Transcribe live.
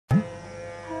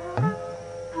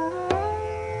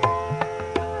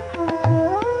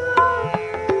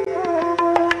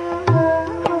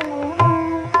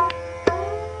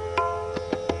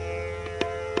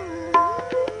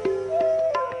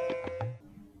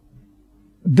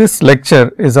This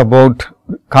lecture is about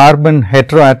carbon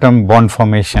heteroatom bond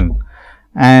formation,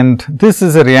 and this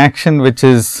is a reaction which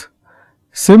is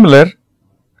similar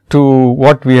to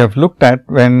what we have looked at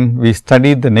when we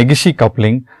studied the Negishi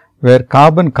coupling, where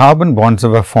carbon-carbon bonds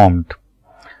were formed.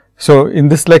 So, in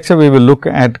this lecture we will look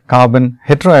at carbon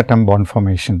heteroatom bond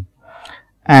formation,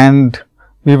 and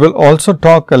we will also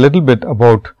talk a little bit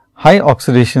about high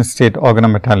oxidation state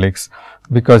organometallics,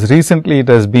 because recently it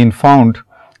has been found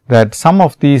that some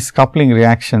of these coupling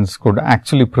reactions could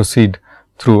actually proceed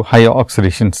through higher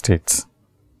oxidation states.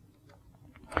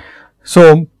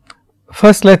 So,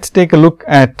 first let us take a look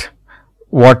at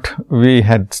what we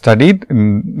had studied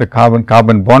in the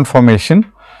carbon-carbon bond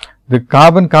formation. The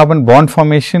carbon-carbon bond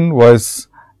formation was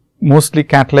mostly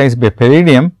catalyzed by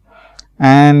palladium,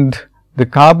 and the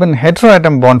carbon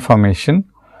heteroatom bond formation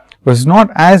was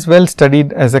not as well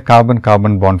studied as a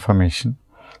carbon-carbon bond formation.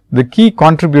 The key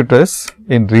contributors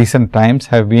in recent times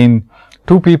have been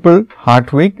two people,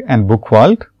 Hartwig and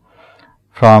Buchwald,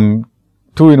 from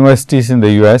two universities in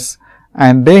the US,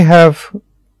 and they have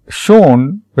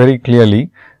shown very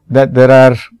clearly that there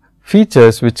are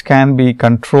features which can be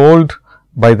controlled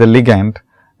by the ligand,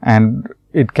 and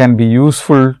it can be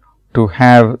useful to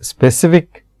have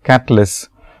specific catalysts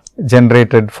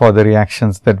generated for the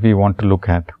reactions that we want to look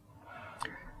at.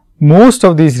 Most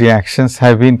of these reactions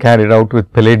have been carried out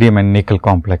with palladium and nickel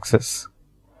complexes.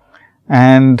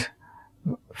 And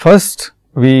first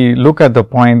we look at the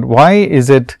point, why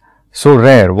is it so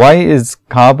rare? Why is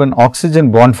carbon oxygen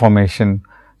bond formation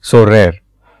so rare?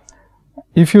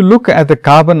 If you look at the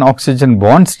carbon oxygen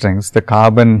bond strengths, the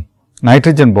carbon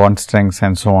nitrogen bond strengths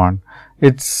and so on,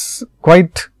 it's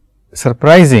quite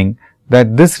surprising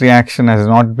that this reaction has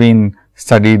not been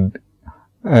studied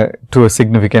to a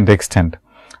significant extent.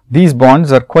 These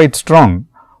bonds are quite strong.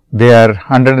 They are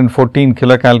 114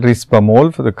 kilocalories per mole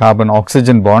for the carbon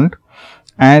oxygen bond,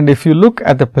 and if you look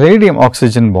at the palladium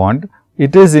oxygen bond,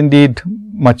 it is indeed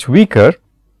much weaker.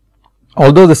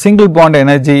 Although the single bond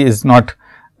energy is not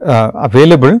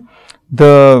available,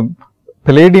 the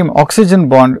palladium oxygen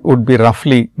bond would be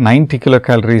roughly 90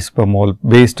 kilocalories per mole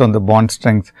based on the bond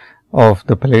strength of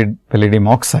the palladium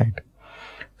oxide.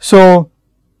 So,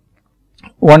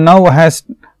 one now has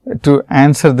to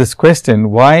answer this question,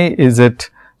 why is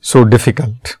it so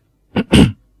difficult?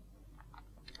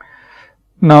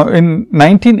 Now, in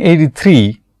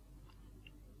 1983,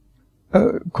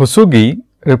 Kosugi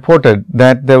reported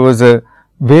that there was a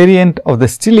variant of the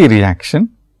Stille reaction,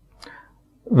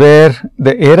 where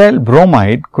the aryl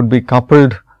bromide could be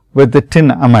coupled with the tin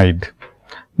amide.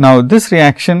 Now, this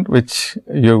reaction, which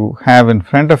you have in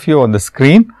front of you on the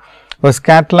screen, was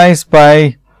catalyzed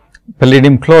by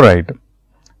palladium chloride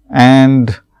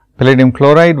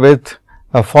with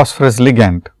a phosphorus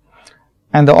ligand,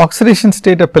 and the oxidation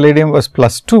state of palladium was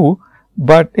 +2,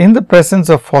 but in the presence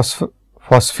of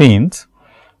phosphines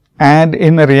and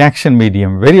in a reaction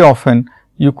medium, very often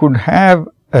you could have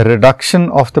a reduction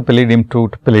of the palladium 2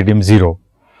 to palladium 0.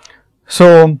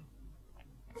 So,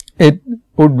 it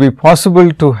would be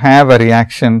possible to have a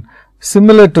reaction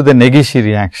similar to the Negishi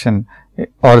reaction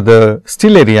or the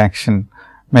Stille reaction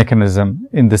mechanism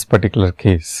in this particular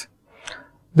case.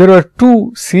 There are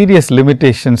two serious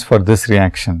limitations for this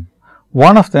reaction.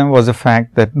 One of them was the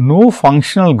fact that no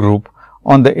functional group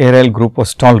on the aryl group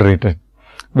was tolerated,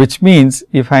 which means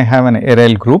if I have an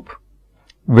aryl group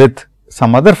with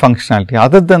some other functionality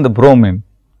other than the bromine,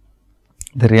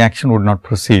 the reaction would not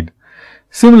proceed.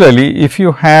 Similarly, if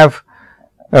you have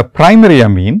a primary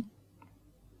amine,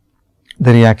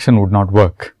 the reaction would not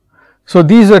work. So,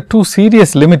 these are two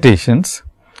serious limitations.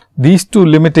 These two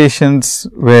limitations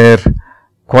were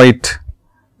quite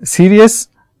serious,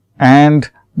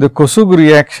 and the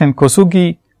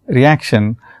Kosugi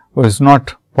reaction was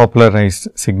not popularized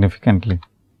significantly.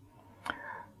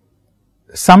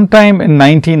 Sometime in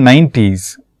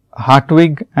 1990s,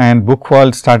 Hartwig and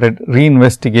Buchwald started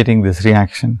reinvestigating this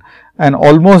reaction, and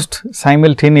almost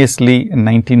simultaneously in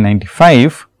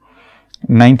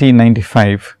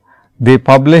 1995, they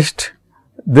published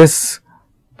this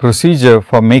procedure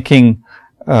for making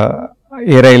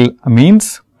aryl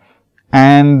amines,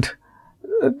 and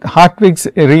Hartwig's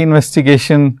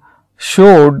reinvestigation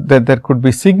showed that there could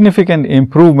be significant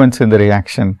improvements in the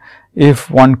reaction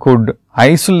if one could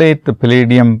isolate the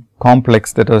palladium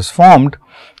complex that was formed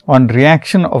on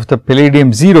reaction of the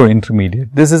palladium 0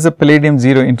 intermediate. This is a palladium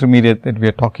 0 intermediate that we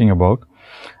are talking about,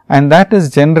 and that is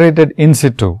generated in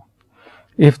situ.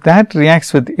 If that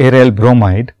reacts with aryl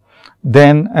bromide,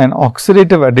 then an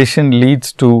oxidative addition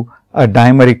leads to a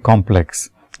dimeric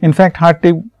complex. In fact,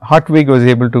 Hartwig was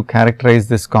able to characterize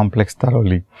this complex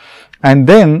thoroughly, and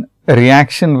then a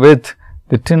reaction with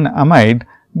the tin amide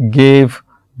gave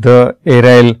the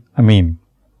aryl amine.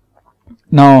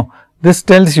 Now, this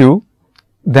tells you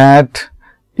that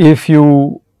if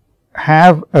you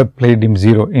have a palladium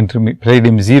 0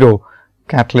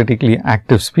 catalytically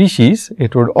active species,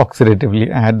 it would oxidatively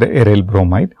add the aryl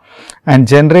bromide and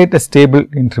generate a stable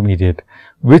intermediate,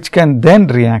 which can then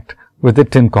react with the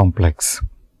tin complex.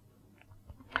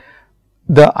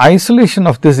 The isolation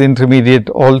of this intermediate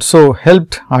also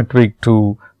helped Hartwig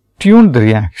to tune the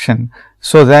reaction,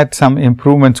 so that some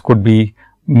improvements could be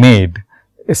made.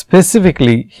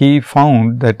 Specifically, he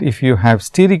found that if you have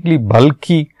sterically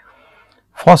bulky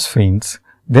phosphenes,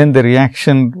 then the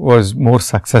reaction was more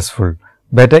successful,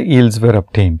 better yields were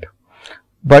obtained.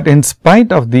 But in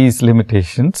spite of these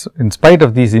limitations, in spite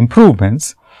of these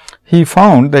improvements, he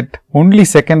found that only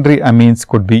secondary amines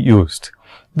could be used.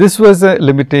 This was a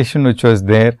limitation which was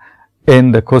there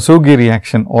in the Kosugi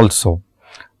reaction also.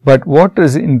 But what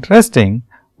is interesting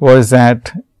was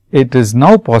that it is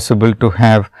now possible to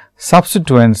have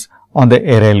substituents on the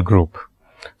aryl group.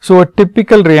 So, a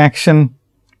typical reaction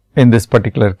in this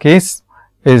particular case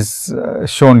is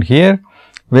shown here,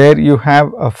 where you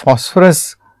have a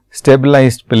phosphorus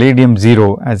stabilized palladium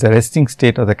 0 as a resting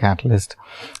state of the catalyst,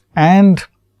 and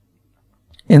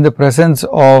in the presence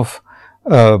of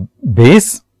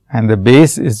base, and the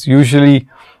base is usually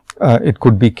it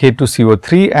could be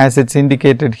K2CO3 as it is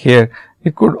indicated here.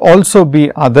 It could also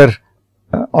be other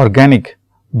organic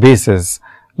bases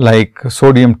like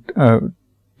sodium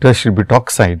tertiary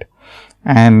butoxide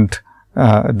and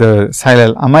the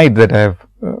silyl amide that I have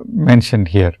mentioned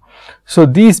here. So,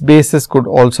 these bases could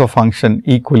also function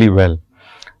equally well.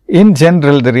 In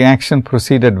general, the reaction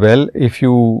proceeded well if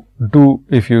you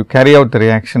carry out the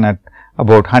reaction at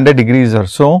about 100 degrees or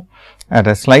so, at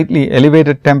a slightly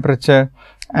elevated temperature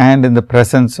and in the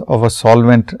presence of a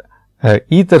solvent,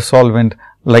 ether solvent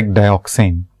like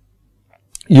dioxane.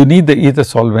 You need the ether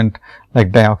solvent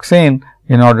like dioxane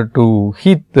in order to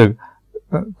heat the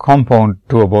compound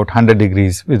to about 100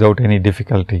 degrees without any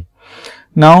difficulty.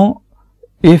 Now,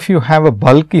 if you have a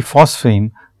bulky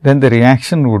phosphine, then the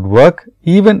reaction would work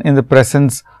even in the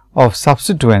presence of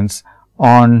substituents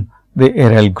on the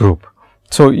aryl group.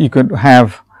 So, you could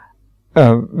have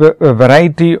a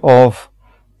variety of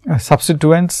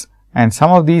substituents, and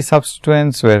some of these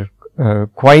substituents were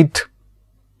quite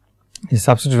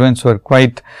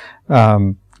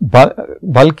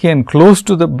bulky and close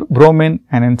to the bromine,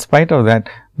 and in spite of that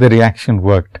the reaction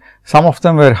worked. Some of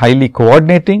them were highly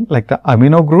coordinating like the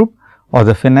amino group or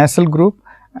the phenacyl group,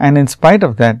 and in spite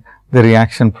of that the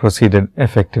reaction proceeded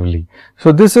effectively.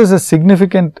 So, this is a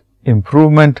significant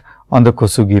improvement on the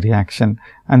Kosugi reaction,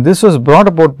 and this was brought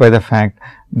about by the fact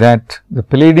that the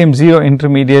palladium 0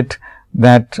 intermediate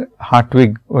that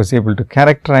Hartwig was able to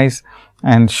characterize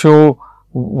and show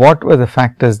what were the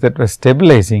factors that were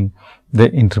stabilizing the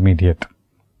intermediate.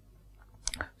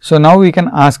 So, now we can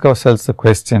ask ourselves the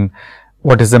question,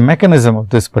 what is the mechanism of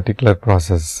this particular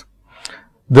process?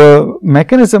 The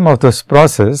mechanism of this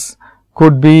process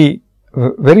could be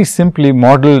very simply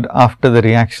modeled after the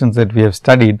reactions that we have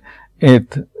studied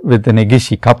with the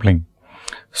Negishi coupling.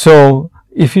 So,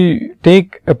 if you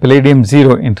take a palladium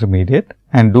 0 intermediate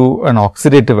and do an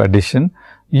oxidative addition,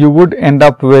 you would end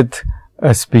up with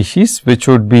a species which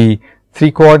would be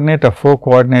 3 coordinate or 4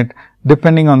 coordinate,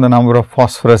 depending on the number of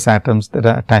phosphorus atoms that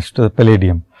are attached to the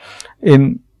palladium.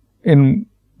 In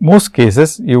most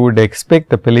cases, you would expect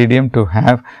the palladium to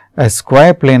have a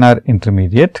square planar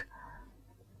intermediate,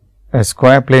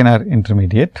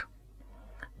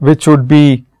 which would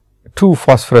be 2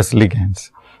 phosphorus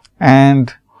ligands.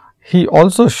 And he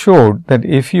also showed that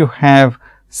if you have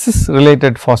cis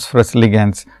related phosphorus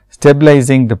ligands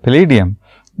stabilizing the palladium,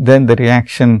 then the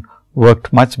reaction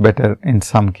worked much better in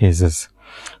some cases.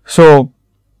 So,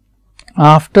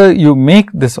 after you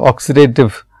make this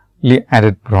oxidatively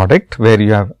added product, where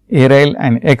you have aryl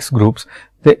and X groups,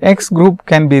 the X group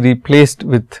can be replaced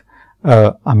with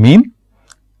amine,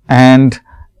 and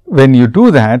when you do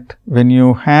that, when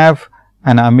you have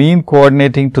an amine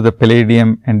coordinating to the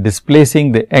palladium and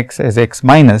displacing the X as X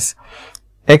minus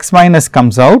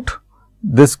comes out,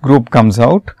 this group comes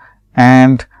out,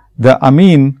 and the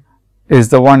amine is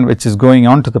the one which is going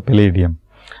on to the palladium.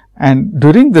 And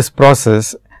during this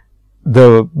process,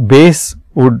 the base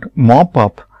would mop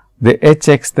up the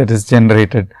HX that is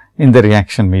generated in the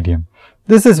reaction medium.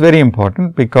 This is very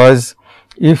important, because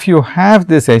if you have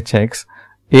this HX,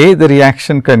 the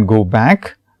reaction can go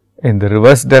back in the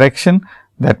reverse direction.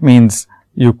 That means,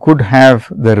 you could have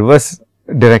the reverse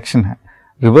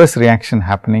reaction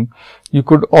happening. You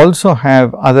could also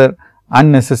have other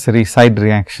unnecessary side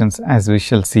reactions, as we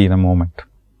shall see in a moment.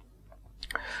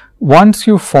 once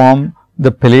you form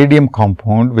the palladium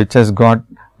compound, which has got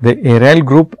the aryl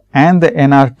group and the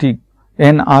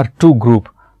NR2 group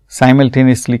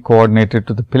simultaneously coordinated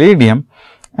to the palladium,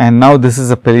 and now this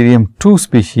is a palladium 2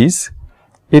 species,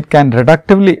 it can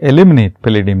reductively eliminate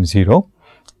palladium 0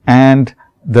 and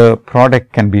the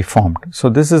product can be formed. So,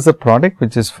 this is a product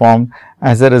which is formed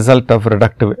as a result of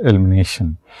reductive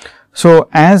elimination. So,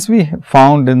 as we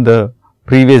found in the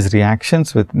previous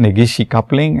reactions with Negishi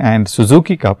coupling and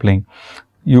Suzuki coupling,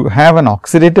 you have an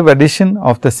oxidative addition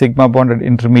of the sigma bonded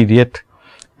intermediate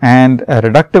and a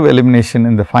reductive elimination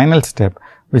in the final step,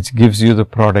 which gives you the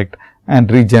product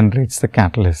and regenerates the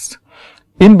catalyst.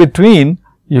 In between,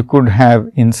 you could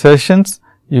have insertions,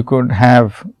 you could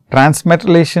have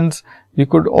transmetallations, you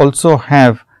could also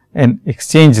have an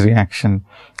exchange reaction,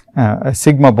 a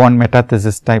sigma bond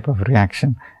metathesis type of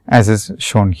reaction, as is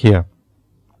shown here.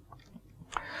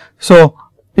 So,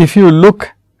 if you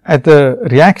look at the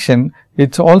reaction,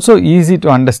 it is also easy to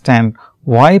understand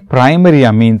why primary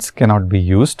amines cannot be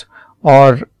used,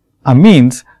 or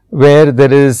amines where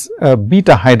there is a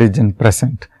beta hydrogen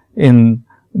present in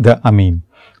the amine.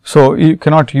 So, you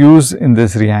cannot use in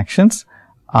these reactions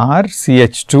R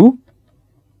CH2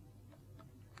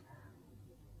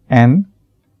 and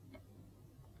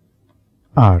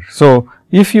R. So,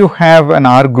 if you have an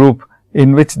R group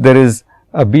in which there is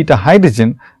a beta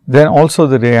hydrogen, then also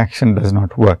the reaction does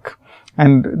not work.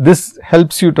 And this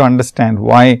helps you to understand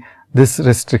why this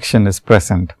restriction is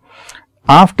present.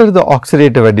 After the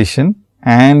oxidative addition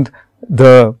and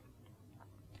the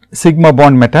sigma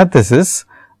bond metathesis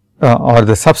or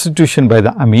the substitution by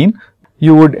the amine,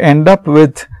 you would end up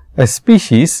with a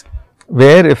species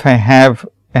where if I have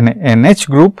an NH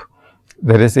group,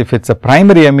 that is, if it is a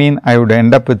primary amine, I would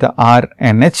end up with the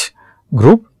RNH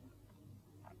group,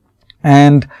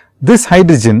 and this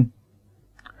hydrogen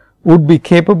would be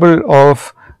capable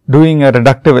of doing a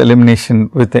reductive elimination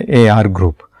with the AR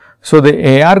group. So,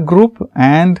 the AR group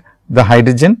and the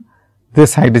hydrogen,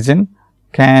 this hydrogen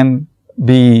can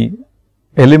be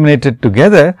eliminated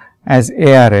together as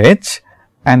ARH,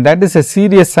 and that is a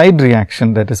serious side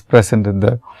reaction that is present in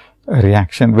the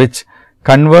reaction, which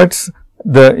converts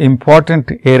the important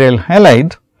aryl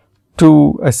halide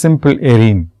to a simple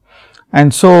arene.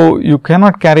 And so, you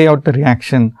cannot carry out the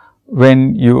reaction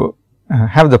when you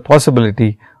have the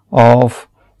possibility of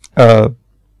a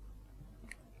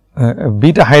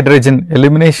beta hydrogen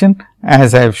elimination.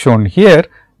 As I have shown here,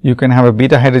 you can have a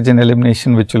beta hydrogen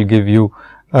elimination which will give you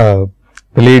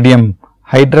palladium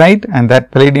hydride, and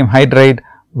that palladium hydride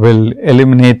will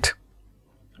eliminate,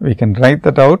 we can write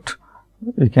that out,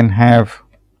 we can have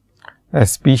a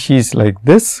species like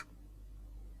this.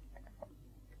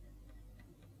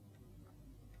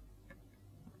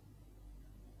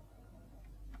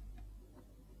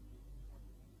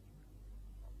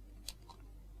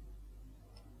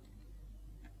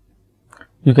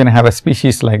 You can have a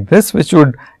species like this, which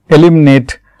would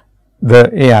eliminate the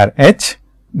ARH.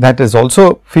 That is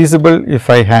also feasible if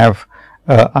I have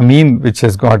amine which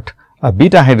has got a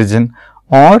beta hydrogen,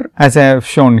 or as I have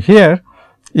shown here,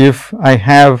 if I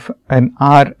have an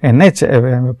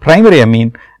RNH, a primary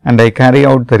amine, and I carry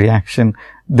out the reaction,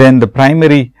 then the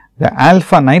primary, the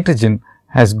alpha nitrogen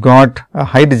has got a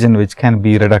hydrogen which can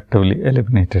be reductively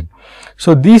eliminated.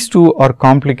 So, these two are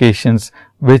complications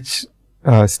which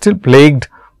still plagued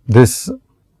this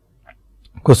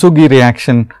Kosugi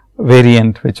reaction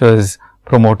variant, which was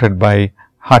promoted by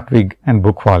Hartwig and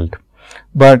Buchwald.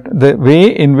 But the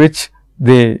way in which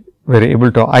they were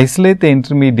able to isolate the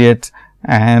intermediates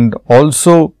and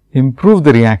also improve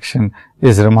the reaction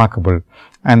is remarkable,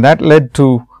 and that led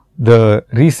to the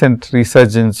recent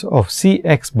resurgence of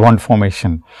CX bond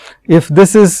formation. If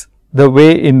this is the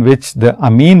way in which the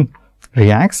amine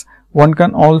reacts, one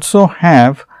can also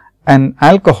have an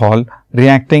alcohol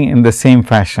reacting in the same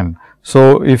fashion.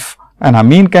 So, if an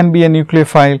amine can be a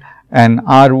nucleophile, an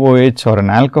ROH or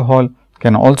an alcohol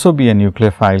can also be a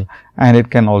nucleophile, and it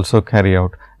can also carry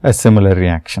out a similar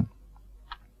reaction.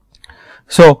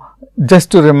 So,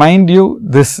 just to remind you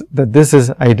that this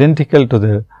is identical to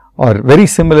the, or very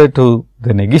similar to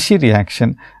the Negishi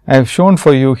reaction. I have shown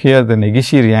for you here the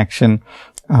Negishi reaction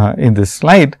in this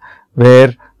slide,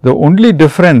 where the only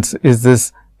difference is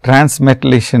this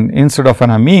transmetallation. Instead of an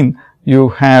amine, you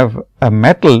have a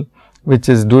metal which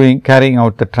is carrying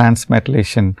out the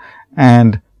transmetallation,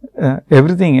 and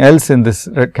everything else in this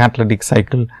catalytic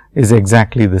cycle is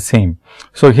exactly the same.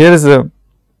 So, here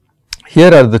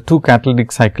are the two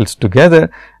catalytic cycles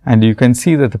together, and you can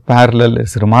see that the parallel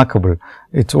is remarkable.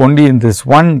 It is only in this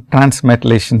one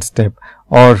transmetallation step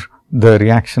or the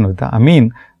reaction with the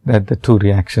amine that the two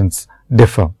reactions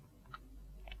differ.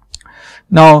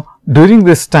 Now, during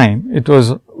this time, it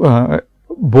was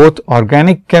both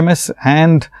organic chemists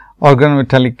and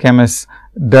organometallic chemists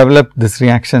developed this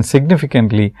reaction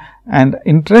significantly. And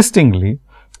interestingly,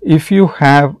 if you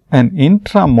have an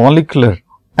intramolecular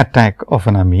attack of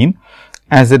an amine,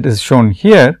 as it is shown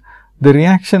here, the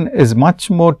reaction is much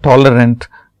more tolerant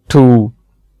to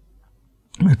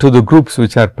the groups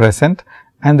which are present,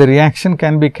 and the reaction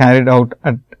can be carried out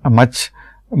at a much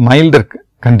milder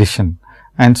condition.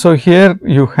 And so, here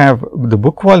you have the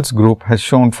Buchwald's group has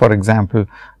shown, for example,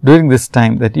 during this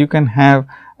time that you can have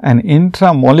an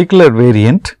intramolecular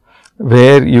variant,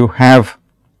 where you have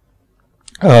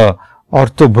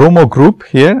orthobromo group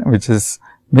here, which is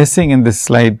missing in this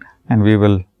slide, and we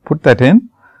will put that in.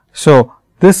 So,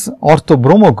 this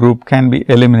orthobromo group can be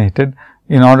eliminated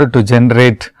in order to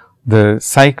generate the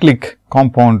cyclic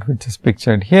compound, which is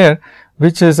pictured here,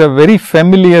 which is a very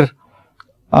familiar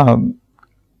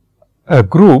a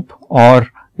group, or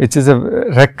which is a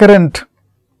recurrent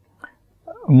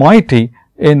moiety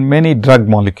in many drug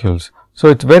molecules. So,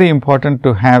 it is very important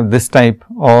to have this type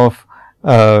of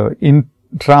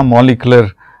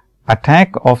intramolecular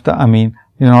attack of the amine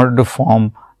in order to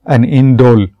form an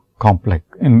indole complex,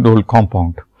 indole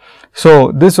compound.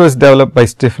 So, this was developed by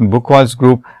Stephen Buchwald's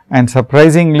group, and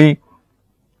surprisingly,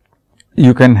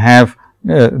 you can have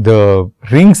the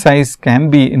ring size can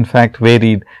be in fact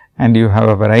varied, and you have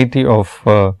a variety of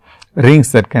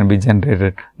rings that can be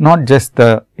generated, not just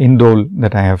the indole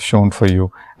that I have shown for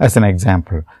you as an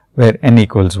example, where n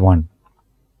equals 1.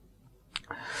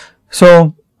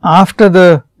 So, after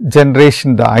the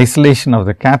generation, the isolation of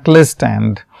the catalyst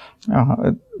and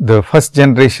the first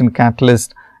generation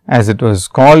catalyst, as it was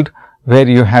called, where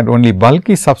you had only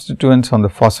bulky substituents on the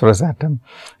phosphorus atom,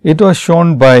 it was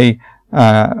shown by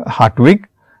Hartwig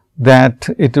that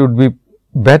it would be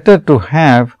better to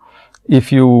have,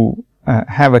 if you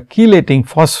have a chelating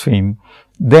phosphine,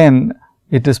 then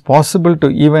it is possible to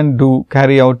even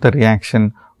carry out the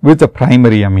reaction with a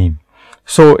primary amine.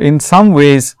 So, in some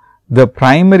ways, the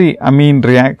primary amine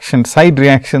reaction, side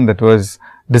reaction that was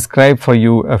described for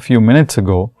you a few minutes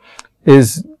ago,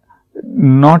 is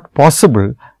not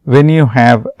possible when you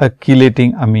have a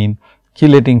chelating amine,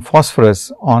 chelating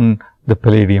phosphorus on the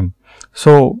palladium.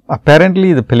 So,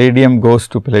 apparently the palladium goes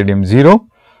to palladium 0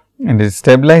 and is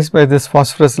stabilized by this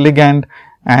phosphorus ligand,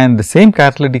 and the same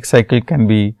catalytic cycle can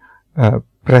be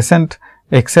present,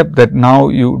 except that now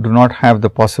you do not have the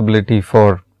possibility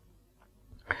for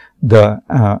the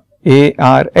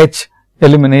ARH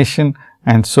elimination,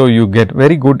 and so you get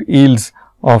very good yields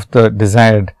of the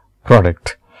desired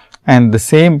product. And the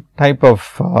same type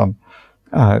of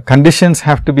conditions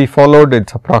have to be followed.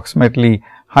 It is approximately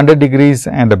 100 degrees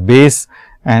and a base,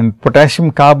 and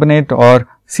potassium carbonate or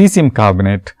cesium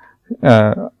carbonate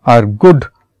are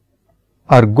good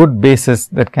bases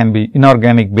that can be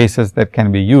inorganic bases that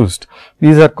can be used.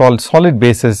 These are called solid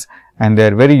bases, and they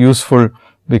are very useful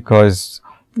because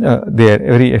they are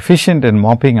very efficient in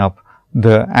mopping up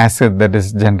the acid that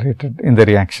is generated in the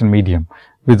reaction medium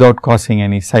without causing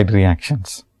any side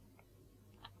reactions.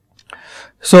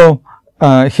 So,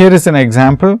 here is an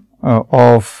example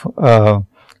of a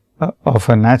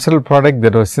natural product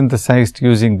that was synthesized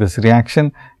using this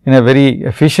reaction in a very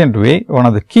efficient way. One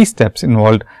of the key steps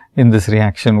involved in this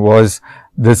reaction was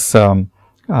this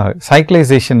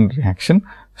cyclization reaction.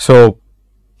 So,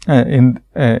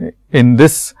 in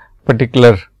this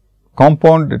particular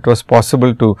compound, it was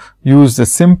possible to use the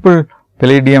simple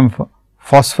palladium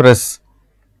phosphorus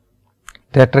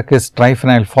tetrakis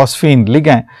triphenyl phosphine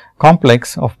ligand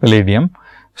complex of palladium.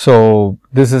 So,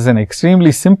 this is an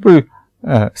extremely simple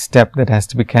step that has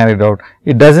to be carried out.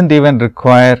 It does not even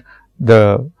require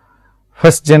the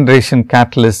first generation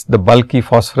catalyst, the bulky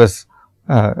phosphorus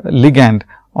ligand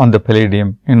on the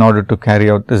palladium, in order to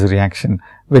carry out this reaction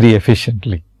very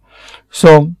efficiently.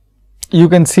 So, you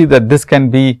can see that this can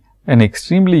be an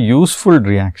extremely useful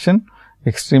reaction,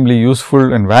 extremely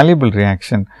useful and valuable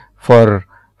reaction for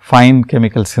fine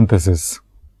chemical synthesis.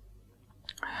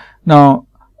 Now,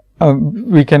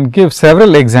 we can give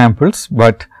several examples,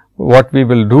 but what we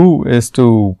will do is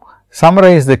to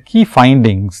summarize the key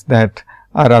findings that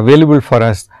are available for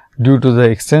us due to the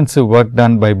extensive work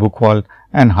done by Buchwald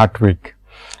and Hartwig.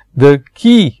 The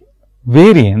key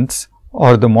variants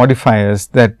or the modifiers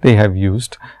that they have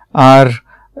used are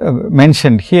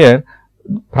mentioned here.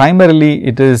 Primarily,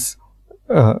 it is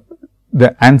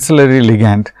the ancillary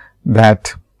ligand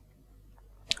that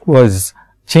was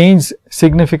changed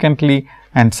significantly,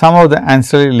 and some of the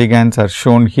ancillary ligands are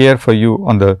shown here for you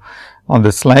on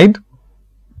the slide.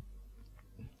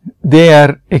 They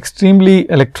are extremely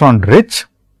electron rich.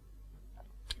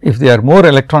 If they are more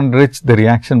electron rich, the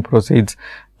reaction proceeds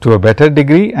to a better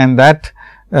degree, and that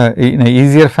in a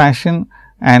easier fashion,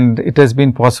 and it has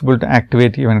been possible to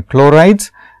activate even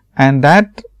chlorides, and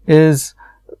that is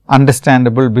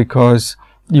understandable because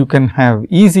you can have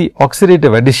easy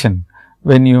oxidative addition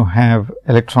when you have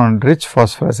electron rich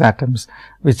phosphorus atoms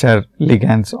which are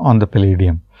ligands on the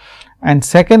palladium. And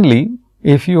secondly,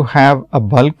 if you have a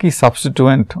bulky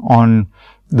substituent on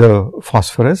the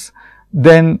phosphorus,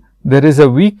 then there is a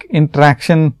weak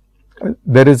interaction,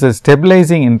 there is a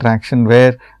stabilizing interaction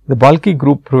where the bulky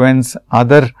group prevents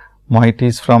other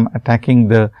moieties from attacking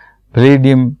the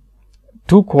palladium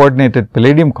 2 coordinated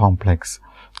palladium complex,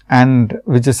 and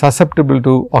which is susceptible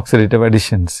to oxidative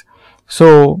additions.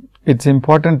 So, it is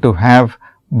important to have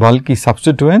bulky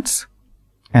substituents,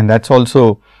 and that is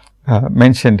also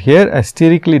mentioned here as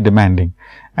sterically demanding.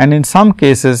 And in some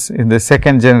cases, in the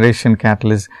second generation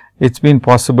catalyst, it has been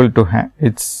possible to have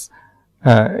its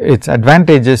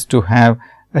advantages to have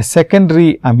a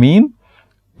secondary amine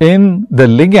in the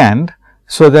ligand,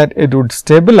 so that it would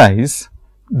stabilize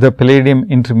the palladium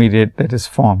intermediate that is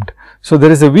formed. So,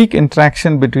 there is a weak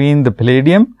interaction between the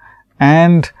palladium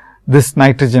and this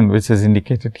nitrogen which is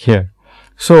indicated here.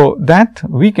 So, that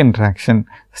weak interaction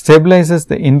stabilizes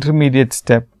the intermediate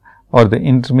step or the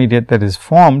intermediate that is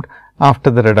formed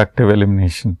after the reductive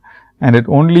elimination, and it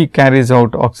only carries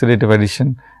out oxidative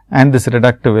addition and this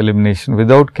reductive elimination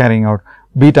without carrying out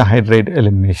beta hydride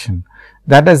elimination.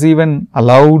 That has even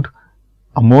allowed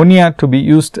ammonia to be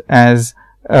used as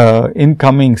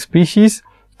incoming species,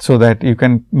 so that you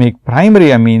can make primary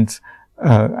amines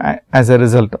as a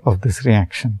result of this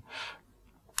reaction.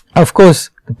 Of course,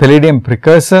 the palladium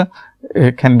precursor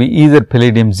can be either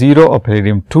palladium 0 or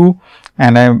palladium 2,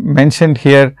 and I mentioned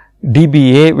here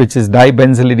DBA, which is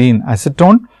dibenzylidene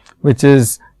acetone, which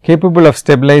is capable of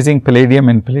stabilizing palladium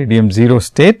in palladium 0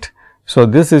 state. So,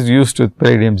 this is used with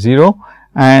palladium 0,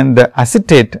 and the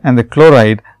acetate and the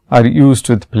chloride are used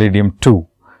with palladium 2.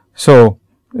 So,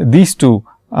 these two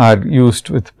are used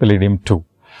with palladium 2.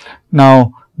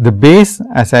 Now, the base,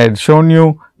 as I had shown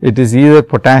you, it is either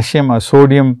potassium or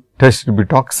sodium tertiary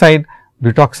butoxide.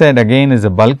 Butoxide again is a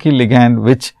bulky ligand,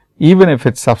 which even if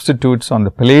it substitutes on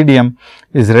the palladium,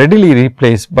 is readily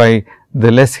replaced by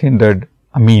the less hindered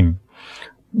amine.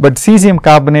 But cesium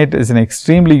carbonate is an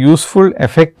extremely useful,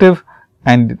 effective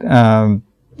and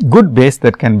good base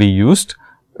that can be used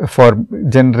for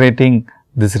generating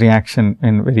this reaction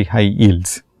in very high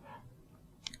yields.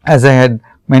 As I had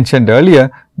mentioned earlier,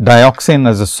 dioxane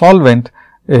as a solvent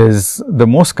is the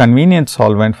most convenient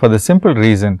solvent for the simple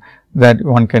reason that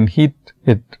one can heat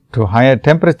it to higher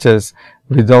temperatures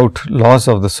without loss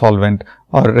of the solvent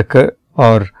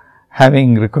or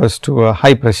having recourse to a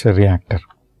high pressure reactor.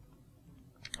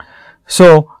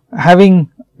 So,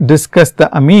 having discussed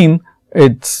the amine,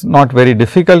 it is not very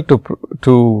difficult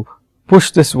to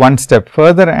push this one step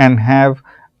further and have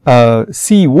a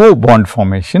CO bond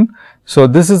formation. So,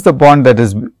 this is the bond that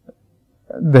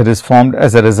is formed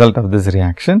as a result of this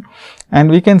reaction, and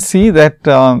we can see that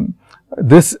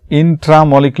this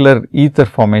intramolecular ether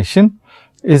formation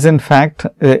is in fact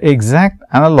the exact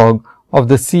analog of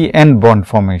the CN bond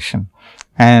formation,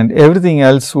 and everything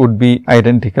else would be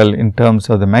identical in terms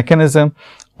of the mechanism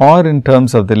or in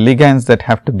terms of the ligands that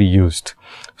have to be used.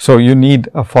 So, you need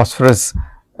a phosphorus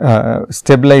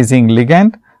stabilizing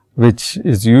ligand, which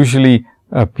is usually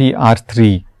a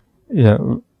PR3.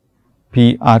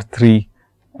 PR3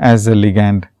 as a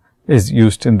ligand is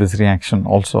used in this reaction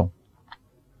also.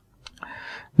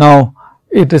 Now,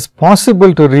 it is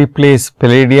possible to replace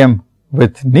palladium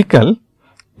with nickel.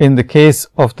 In the case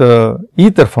of the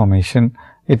ether formation,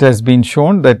 it has been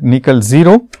shown that nickel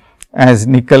 0 as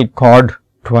nickel cod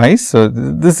twice. So,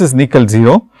 this is nickel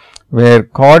 0, where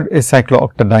cod is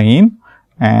cyclooctadiene,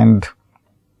 and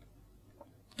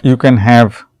you can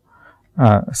have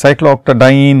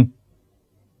cyclooctadiene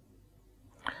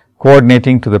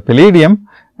coordinating to the palladium,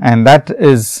 and that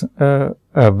is a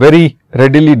very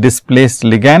readily displaced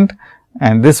ligand,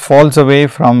 and this falls away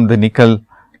from the nickel.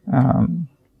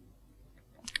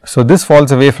 So, this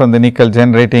falls away from the nickel,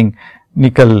 generating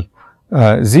nickel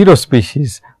 0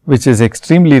 species, which is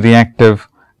extremely reactive.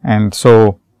 And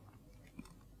so,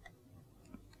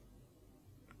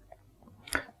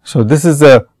 this is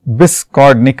a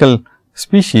bis-cod nickel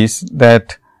species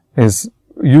that is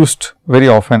used very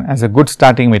often as a good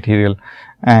starting material,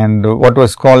 and what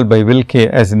was called by Wilke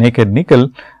as naked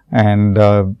nickel, and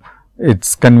it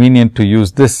is convenient to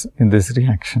use this in these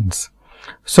reactions.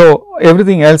 So,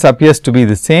 everything else appears to be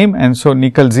the same, and so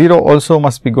nickel 0 also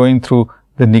must be going through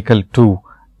the nickel 2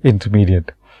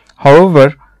 intermediate.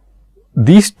 However,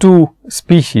 these two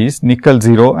species, nickel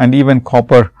 0 and even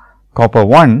copper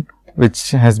 1,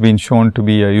 which has been shown to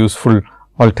be a useful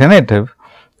alternative,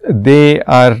 they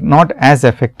are not as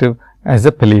effective as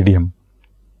the palladium.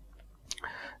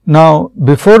 Now,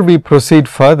 before we proceed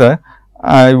further,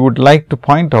 I would like to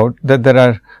point out that there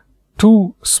are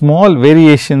two small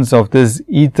variations of this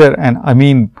ether and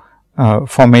amine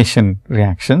formation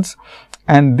reactions,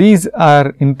 and these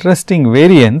are interesting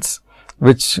variants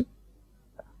which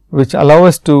allow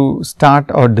us to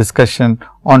start our discussion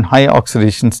on high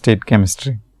oxidation state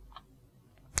chemistry.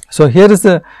 So, here is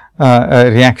a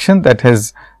reaction that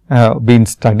has been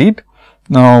studied.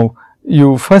 Now,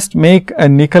 you first make a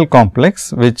nickel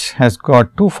complex which has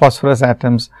got 2 phosphorus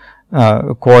atoms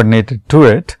coordinated to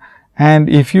it, and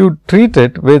if you treat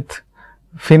it with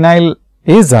phenyl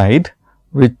azide,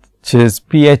 which is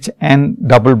pH N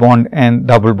double bond N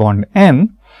double bond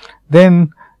N,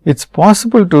 then it is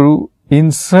possible to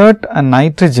insert a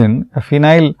nitrogen, a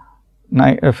phenyl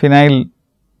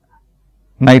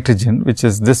nitrogen, which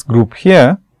is this group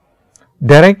here,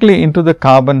 directly into the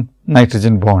carbon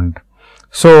nitrogen bond.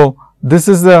 So, this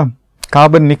is the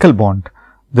carbon nickel bond.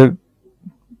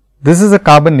 This is a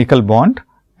carbon nickel bond,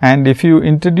 and if you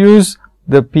introduce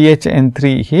the pH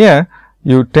N3 here,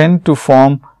 you tend to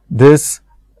form this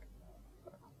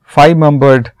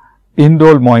 5-membered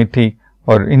indole moiety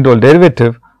or indole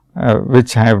derivative,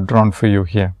 which I have drawn for you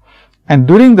here. And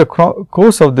during the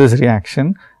course of this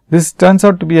reaction, this turns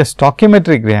out to be a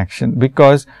stoichiometric reaction,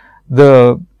 because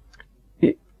the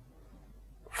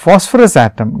phosphorus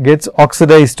atom gets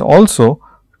oxidized also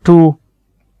to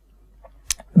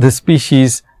the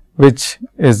species which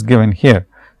is given here.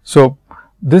 So,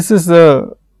 this is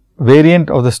the variant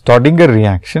of the Staudinger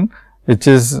reaction, which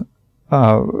is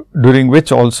during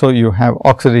which also you have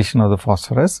oxidation of the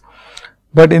phosphorus.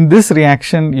 But in this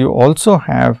reaction, you also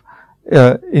have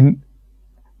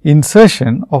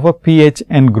insertion of a pH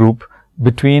N group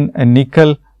between a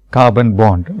nickel carbon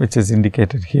bond, which is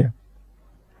indicated here.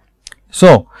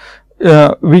 So,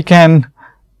 we can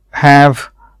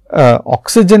have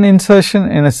oxygen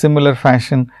insertion in a similar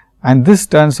fashion, and this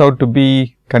turns out to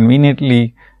be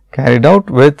conveniently carried out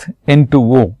with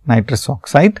N2O, nitrous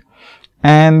oxide.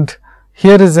 And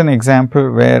here is an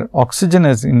example where oxygen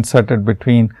is inserted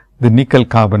between the nickel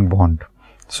carbon bond.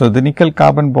 So, the nickel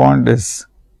carbon bond is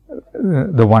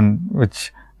the one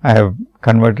which I have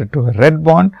converted to a red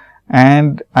bond,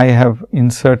 and I have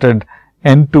inserted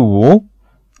N2O,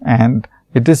 and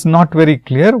it is not very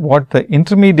clear what the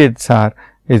intermediates are.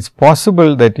 It is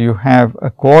possible that you have a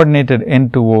coordinated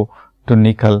N2O to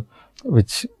nickel,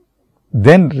 which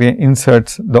then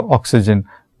inserts the oxygen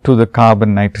to the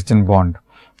carbon nitrogen bond,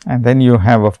 and then you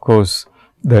have of course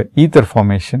the ether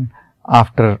formation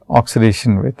after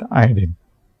oxidation with iodine.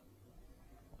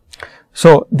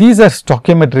 So, these are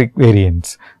stoichiometric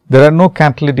variants. There are no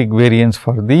catalytic variants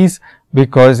for these,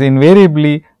 because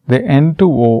invariably the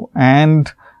N2O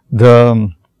and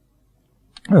the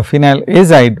phenyl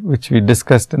azide, which we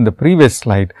discussed in the previous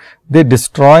slide, they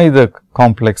destroy the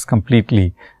complex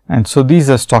completely, and so these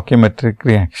are stoichiometric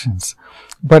reactions.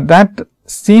 But that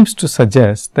seems to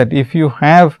suggest that if you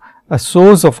have a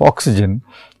source of oxygen,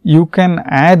 you can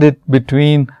add it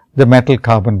between the metal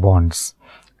carbon bonds.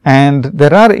 And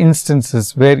there are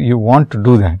instances where you want to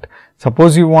do that.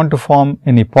 Suppose you want to form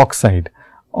an epoxide,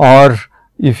 or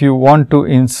if you want to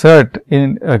insert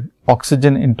in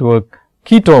oxygen into a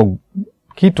ketone,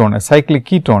 a cyclic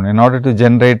ketone, in order to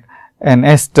generate an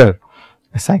ester,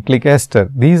 a cyclic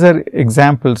ester. These are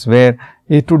examples where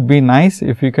it would be nice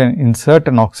if you can insert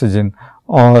an oxygen,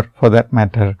 or for that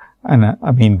matter an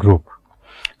amine group.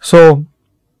 So,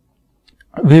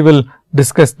 we will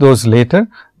discuss those later.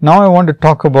 Now, I want to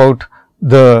talk about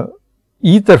the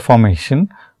ether formation,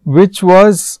 which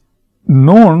was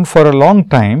known for a long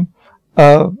time.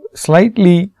 A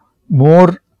slightly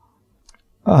more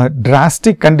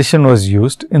drastic condition was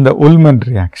used in the Ullmann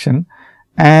reaction,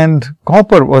 and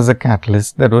copper was a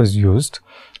catalyst that was used.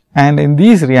 And in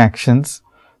these reactions,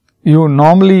 you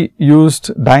normally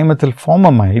used dimethyl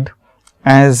formamide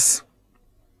as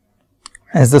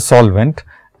the solvent,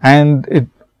 and it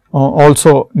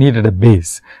also needed a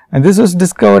base. And this was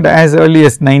discovered as early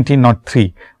as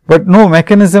 1903, but no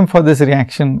mechanism for this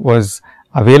reaction was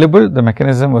available. The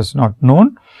mechanism was not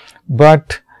known,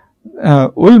 but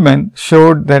Ullmann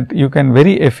showed that you can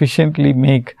very efficiently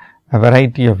make a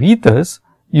variety of ethers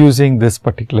using this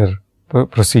particular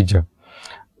procedure.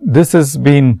 This has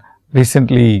been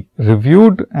recently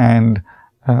reviewed, and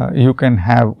you can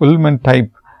have Ullmann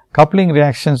type coupling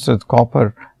reactions with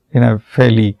copper in a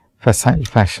fairly facile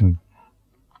fashion.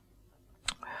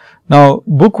 Now,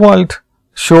 Buchwald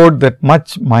showed that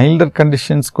much milder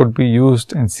conditions could be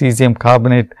used, and cesium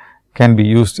carbonate can be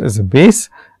used as a base,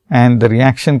 and the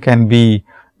reaction can be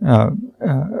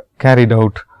carried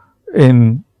out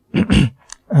in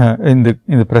in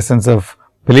the presence of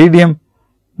palladium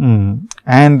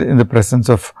and in the presence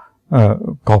of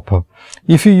copper.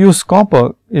 If you use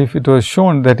copper, if it was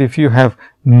shown that if you have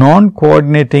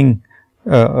non-coordinating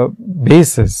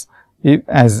bases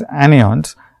as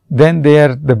anions, then they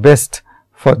are the best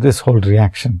for this whole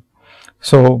reaction.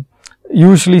 So,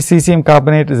 usually cesium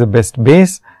carbonate is the best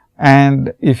base,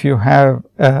 and if you have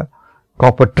a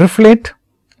copper triflate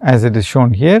as it is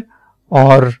shown here,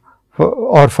 or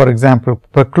for example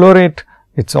perchlorate,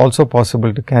 it is also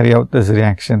possible to carry out this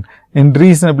reaction in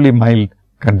reasonably mild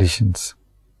conditions.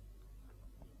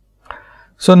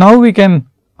 So, now we can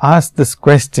ask this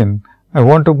question. I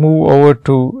want to move over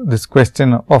to this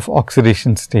question of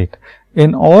oxidation state.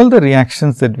 In all the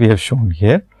reactions that we have shown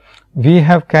here, we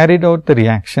have carried out the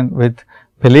reaction with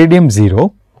palladium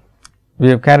 0, we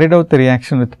have carried out the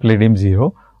reaction with palladium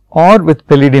 0 or with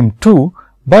palladium 2,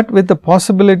 but with the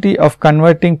possibility of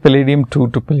converting palladium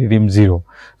 2 to palladium 0.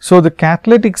 So, the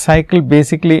catalytic cycle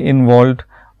basically involved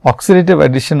oxidative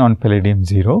addition on palladium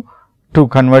 0 to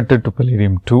convert it to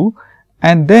palladium 2,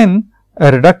 and then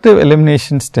a reductive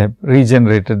elimination step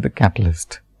regenerated the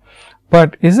catalyst.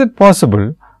 But is it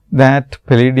possible that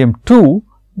palladium 2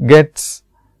 gets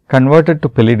converted to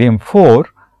palladium 4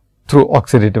 through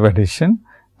oxidative addition,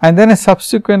 and then a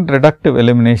subsequent reductive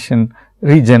elimination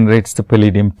regenerates the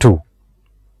palladium 2.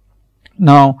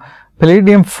 Now,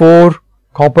 palladium 4,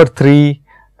 copper 3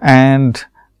 and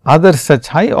other such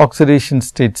high oxidation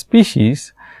state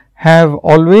species have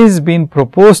always been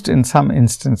proposed in some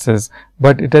instances,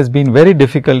 but it has been very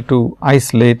difficult to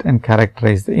isolate and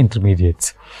characterize the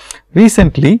intermediates.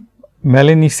 Recently,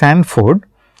 Melanie Sanford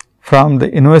from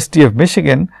the University of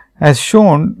Michigan has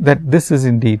shown that this is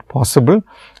indeed possible,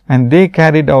 and they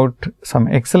carried out some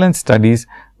excellent studies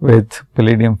with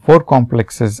palladium 4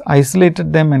 complexes,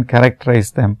 isolated them and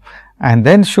characterized them, and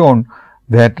then shown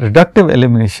that reductive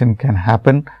elimination can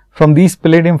happen from these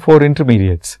palladium 4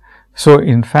 intermediates. So,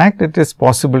 in fact, it is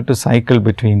possible to cycle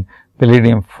between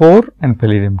palladium 4 and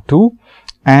palladium 2,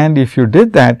 and if you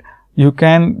did that, you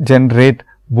can generate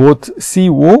both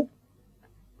CO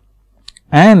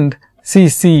and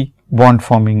CC bond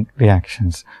forming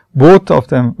reactions. Both of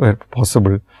them were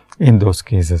possible in those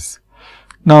cases.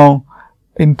 Now,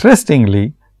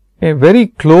 interestingly, very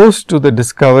close to the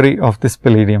discovery of this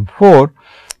palladium 4,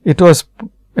 it was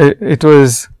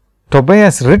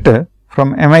Tobias Ritter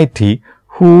from MIT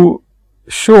who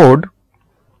showed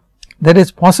that it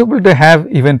is possible to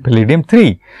have even palladium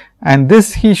 3, and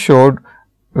this he showed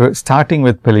starting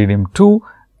with palladium 2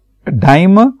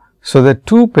 dimer. So, that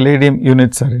 2 palladium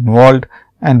units are involved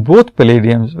and both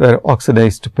palladiums were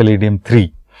oxidized to palladium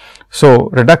 3. So,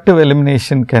 reductive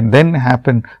elimination can then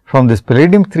happen from this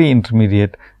palladium 3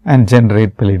 intermediate and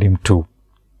generate palladium 2.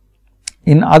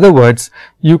 In other words,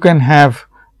 you can have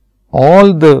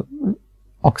all the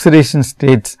oxidation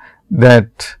states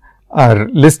that are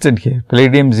listed here,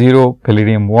 palladium 0,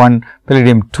 palladium 1,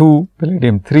 palladium 2,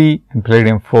 palladium 3 and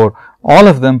palladium 4, all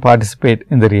of them participate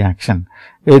in the reaction.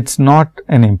 It is not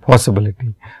an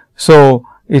impossibility. So,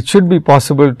 it should be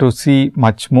possible to see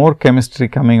much more chemistry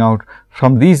coming out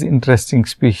from these interesting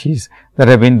species that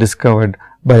have been discovered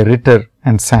by Ritter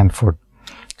and Sanford.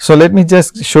 So, let me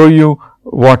just show you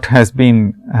what has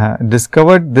been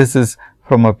discovered. This is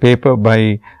from a paper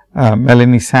by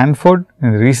Melanie Sanford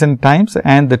in recent times,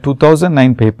 and the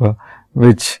 2009 paper,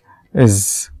 which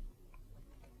is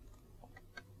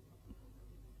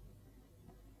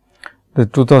the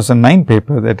 2009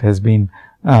 paper that has been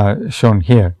shown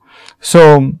here.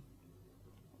 So,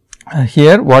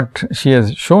 here what she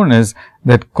has shown is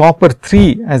that copper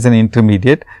 3 as an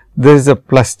intermediate, there is a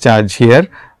plus charge here.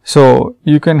 So,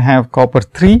 you can have copper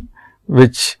 3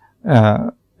 which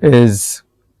is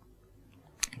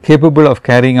capable of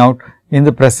carrying out in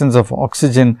the presence of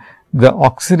oxygen the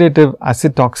oxidative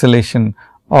acetoxylation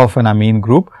of an amine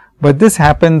group, but this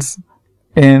happens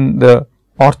in the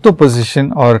ortho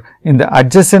position or in the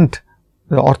adjacent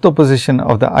ortho position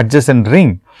of the adjacent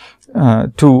ring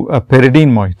to a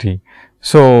pyridine moiety.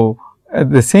 So,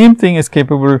 the same thing is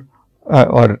capable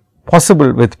or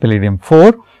possible with palladium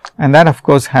 4, and that of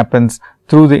course happens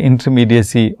through the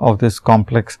intermediacy of this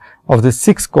complex of the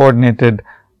 6 coordinated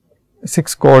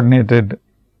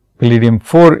palladium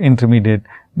 4 intermediate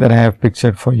that I have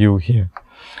pictured for you here.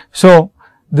 So,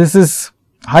 this is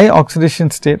high oxidation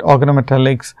state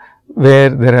organometallics, where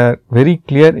there are very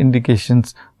clear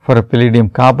indications for a palladium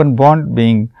carbon bond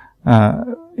being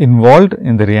involved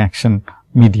in the reaction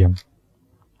medium.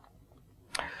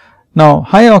 Now,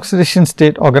 high oxidation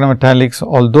state organometallics,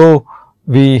 although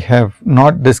we have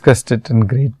not discussed it in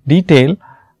great detail.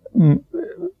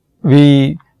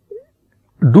 We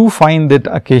do find it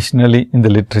occasionally in the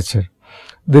literature.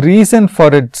 The reason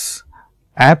for its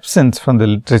absence from the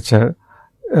literature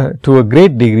to a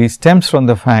great degree stems from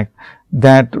the fact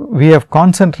that we have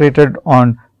concentrated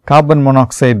on carbon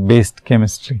monoxide based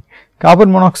chemistry.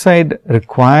 Carbon monoxide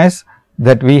requires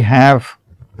that we have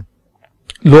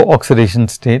low oxidation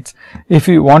states if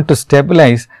we want to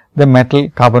stabilize the metal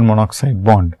carbon monoxide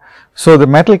bond. So, the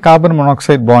metal carbon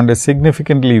monoxide bond is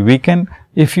significantly weakened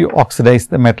if you oxidize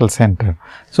the metal center.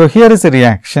 So, here is a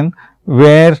reaction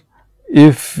where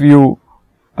if you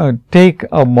take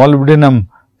a molybdenum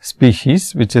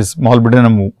species, which is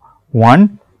molybdenum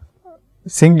 1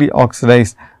 singly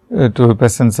oxidized to the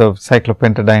presence of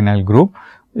cyclopentadienyl group.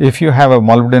 If you have a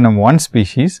molybdenum 1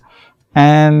 species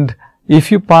and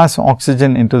if you pass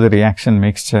oxygen into the reaction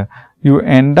mixture, you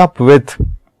end up with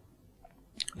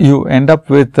a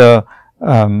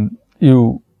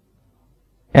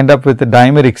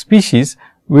dimeric species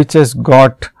which has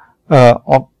got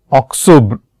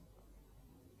oxo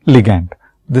ligand.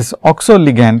 This oxo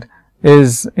ligand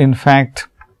is in fact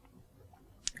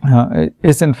a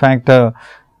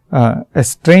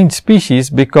strange species,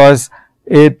 because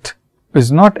it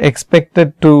is not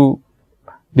expected to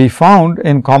be found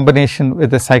in combination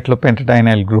with a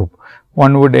cyclopentadienyl group.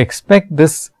 One would expect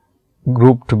this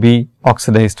group to be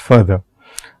oxidized further.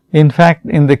 In fact,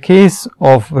 in the case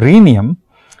of rhenium,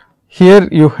 here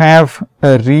you have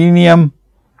a rhenium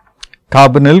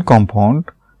carbonyl compound,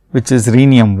 which is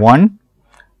rhenium 1,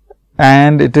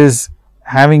 and it is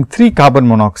having 3 carbon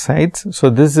monoxides. So,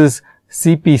 this is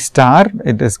Cp star,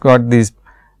 it has got these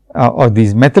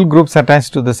these methyl groups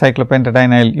attached to the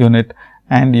cyclopentadienyl unit,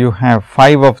 and you have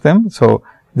 5 of them. So,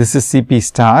 this is Cp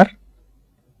star,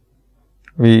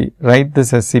 we write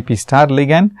this as Cp star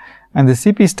ligand, and the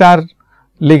Cp star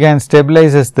ligand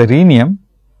stabilizes the rhenium,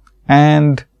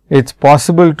 and it is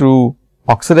possible to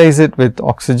oxidize it with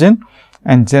oxygen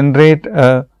and generate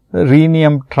a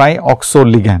rhenium trioxo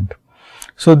ligand.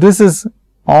 So, this is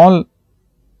all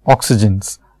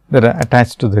oxygens that are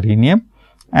attached to the rhenium,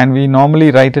 and we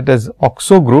normally write it as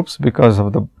oxo groups because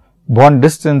of the bond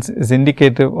distance is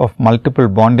indicative of multiple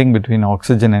bonding between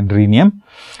oxygen and rhenium.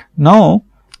 Now,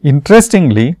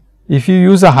 interestingly, if you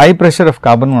use a high pressure of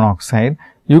carbon monoxide,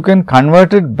 you can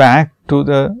convert it back to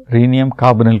the rhenium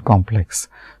carbonyl complex.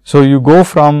 So, you go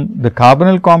from the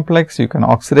carbonyl complex, you can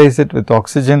oxidize it with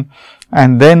oxygen,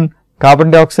 and then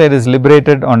carbon dioxide is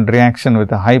liberated on reaction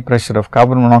with a high pressure of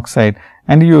carbon monoxide,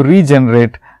 and you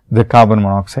regenerate the carbon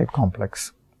monoxide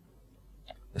complex.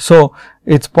 So,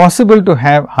 it is possible to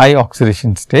have high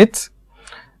oxidation states,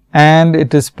 and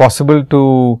it is possible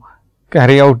to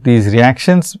carry out these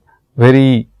reactions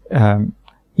very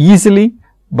easily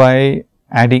by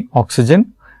adding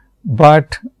oxygen,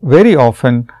 but very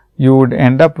often you would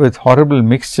end up with horrible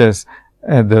mixtures.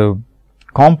 The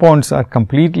compounds are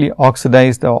completely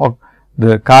oxidized,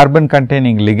 the carbon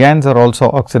containing ligands are also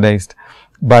oxidized,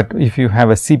 but if you have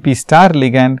a Cp star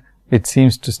ligand, it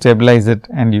seems to stabilize it,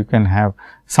 and you can have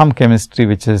some chemistry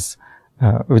which is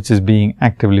being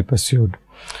actively pursued.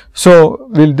 So,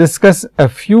 we will discuss a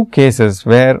few cases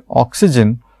where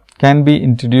oxygen can be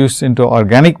introduced into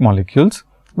organic molecules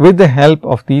with the help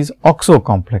of these oxo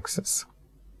complexes.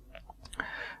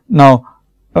 Now,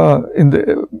 in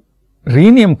the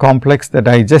rhenium complex that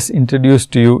I just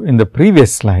introduced to you in the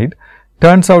previous slide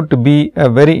turns out to be a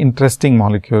very interesting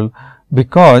molecule,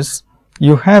 because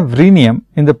you have rhenium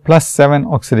in the +7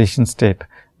 oxidation state,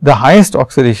 the highest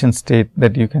oxidation state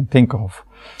that you can think of.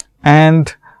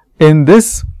 And in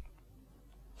this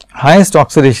highest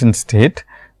oxidation state,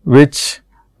 which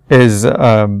is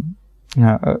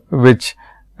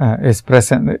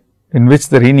present, in which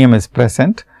the rhenium is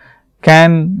present,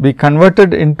 can be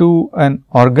converted into an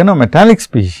organometallic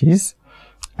species,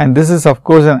 and this is of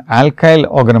course an alkyl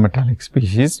organometallic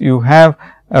species. You have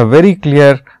a very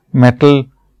clear metal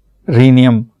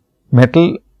rhenium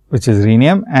metal, which is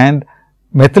rhenium and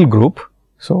methyl group.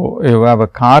 So, you have a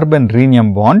carbon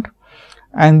rhenium bond,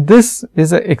 and this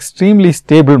is an extremely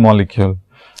stable molecule,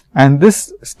 and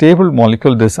this stable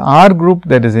molecule, this R group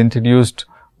that is introduced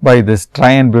by this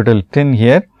tri-n-butyl tin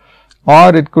here,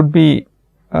 or it could be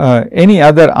any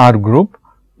other R group,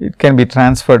 it can be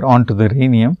transferred onto the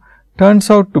rhenium, turns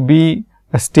out to be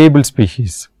a stable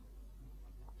species.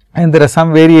 And there are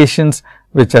some variations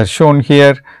which are shown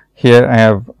here. Here I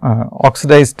have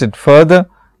oxidized it further,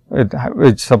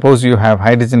 which suppose you have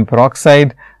hydrogen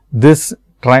peroxide, this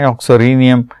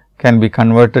trioxorhenium can be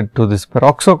converted to this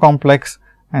peroxo complex,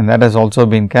 and that has also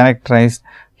been characterized.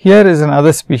 Here is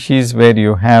another species where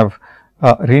you have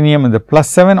rhenium in the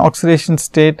 +7 oxidation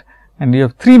state, and you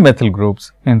have 3 methyl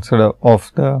groups instead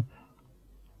of the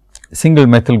single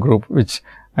methyl group which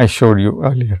I showed you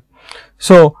earlier.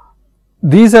 So,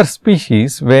 these are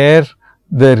species where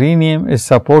the rhenium is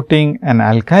supporting an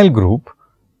alkyl group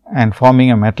and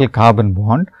forming a metal carbon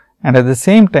bond, and at the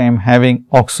same time having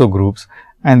oxo groups,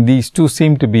 and these two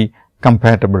seem to be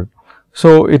compatible.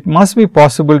 So, it must be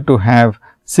possible to have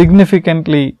significant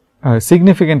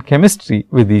chemistry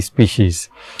with these species.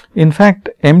 In fact,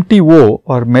 MTO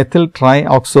or methyl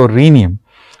trioxorhenium,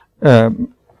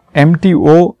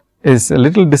 MTO is a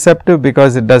little deceptive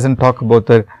because it does not talk about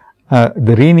the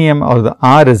rhenium, or the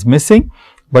R is missing,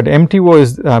 but MTO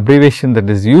is the abbreviation that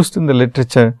is used in the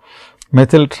literature.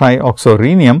 Methyl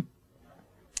trioxorhenium,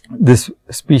 this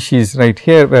species right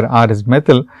here where R is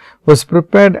methyl, was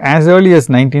prepared as early as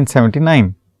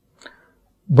 1979,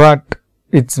 but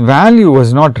its value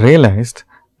was not realized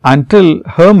until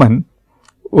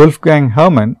Wolfgang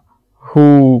Hermann,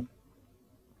 who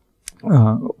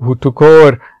took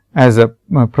over as a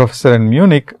professor in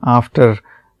Munich after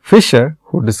Fischer,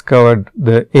 who discovered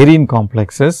the arene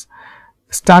complexes,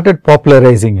 started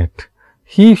popularizing it.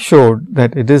 He showed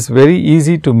that it is very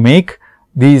easy to make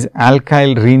these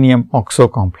alkyl rhenium oxo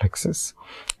complexes,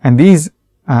 and these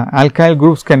alkyl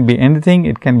groups can be anything.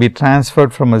 It can be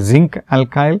transferred from a zinc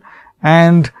alkyl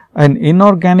and an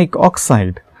inorganic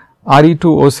oxide.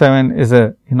 Re2O7 is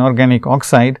a inorganic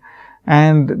oxide,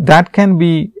 and that can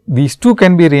be, these two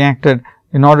can be reacted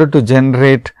in order to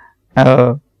generate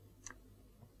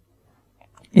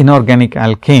inorganic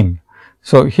alkane.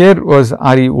 So, here was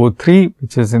ReO3,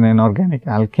 which is an inorganic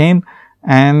alkane,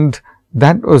 and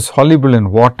that was soluble in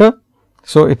water.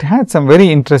 So, it had some very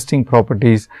interesting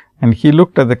properties, and he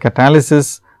looked at the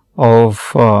catalysis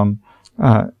of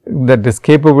that is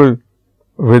capable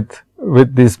with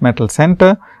this metal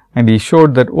center, and he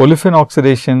showed that olefin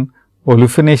oxidation,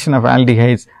 olefination of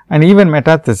aldehydes, and even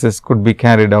metathesis could be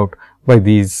carried out by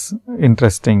these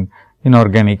interesting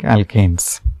inorganic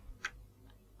alkanes.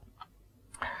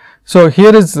 So,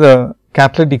 here is the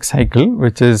catalytic cycle,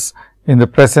 which is in the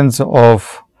presence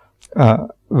of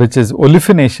which is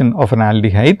olefination of an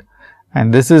aldehyde,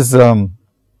 and this is a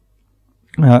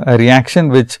reaction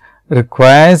which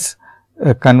requires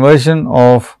a conversion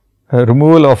of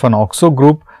removal of an oxo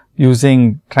group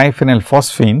using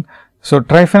triphenylphosphine. So,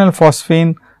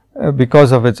 triphenylphosphine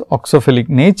because of its oxophilic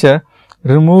nature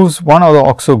removes one of the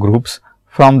oxo groups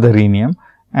from the rhenium,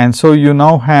 and so you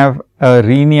now have a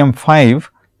rhenium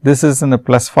 5. This is in the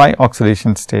 +5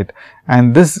 oxidation state,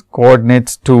 and this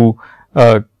coordinates to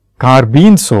a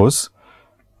carbene source,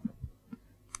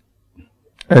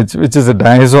 which is a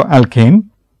diazoalkane.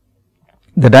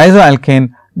 The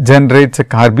diazoalkane generates a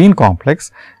carbene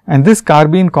complex, and this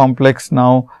carbene complex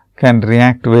now can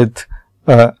react with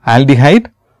aldehyde.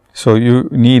 So, you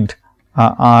need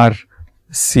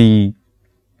RCOH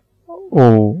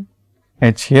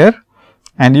here,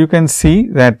 and you can see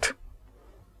that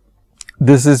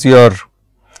this is your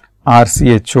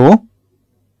RCHO.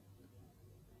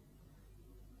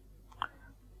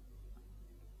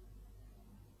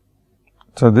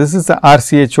 So, this is the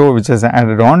RCHO which is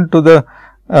added on to the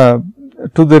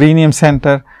rhenium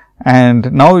center,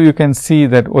 and now you can see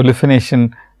that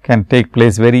olefination can take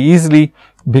place very easily,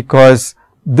 because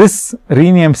this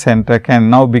rhenium center can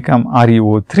now become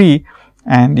ReO3,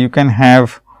 and you can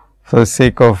have, for the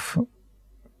sake of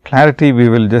clarity, we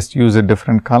will just use a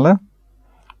different color.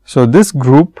 So, this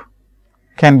group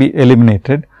can be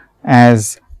eliminated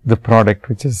as the product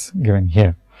which is given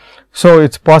here. So,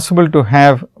 it is possible to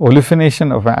have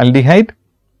olefination of aldehyde.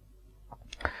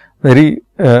 Very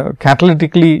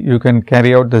catalytically you can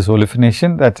carry out this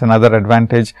olefination, that is another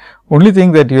advantage. Only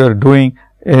thing that you are doing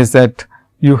is that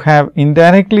you have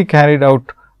indirectly carried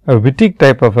out a Wittig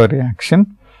type of a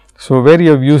reaction. So, where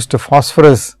you have used a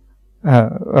phosphorus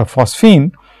a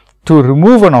phosphine to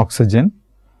remove an oxygen,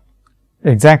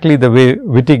 exactly the way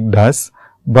Wittig does,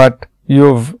 but you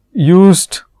have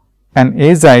used an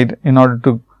azide in order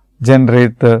to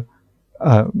generate the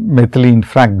methylene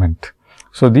fragment.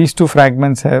 So, these two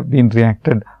fragments have been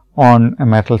reacted on a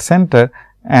metal center,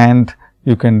 and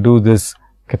you can do this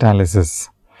catalysis.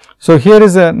 So, here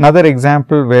is another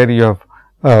example where you have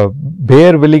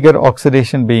Baeyer-Villiger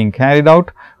oxidation being carried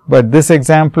out, but this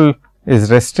example is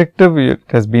restrictive. It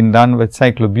has been done with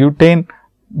cyclobutanone,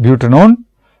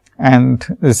 and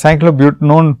the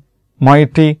cyclobutanone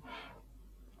moiety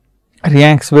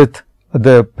reacts with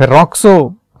the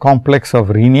peroxo complex of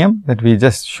rhenium that we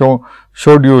just showed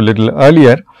you a little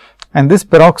earlier, and this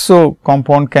peroxo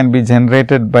compound can be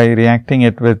generated by reacting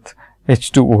it with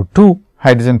H2O2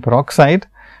 hydrogen peroxide,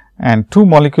 and two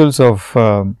molecules of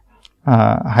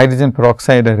hydrogen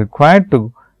peroxide are required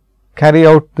to carry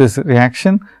out this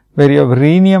reaction, where you have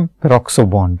rhenium peroxo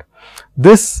bond.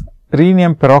 This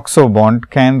rhenium peroxo bond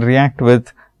can react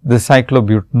with the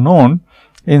cyclobutanone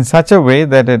in such a way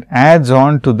that it adds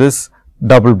on to this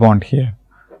double bond here.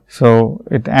 So,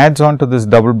 it adds on to this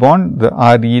double bond, the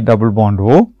Re double bond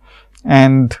O,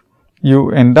 and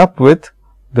you end up with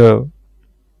the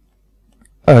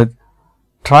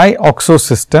trioxo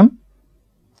system,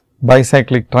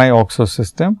 bicyclic trioxo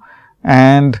system,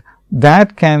 and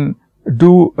that can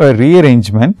do a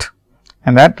rearrangement,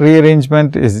 and that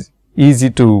rearrangement is easy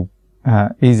to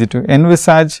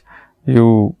envisage.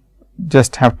 You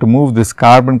just have to move this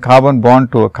carbon-carbon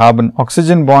bond to a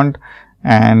carbon-oxygen bond,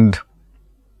 and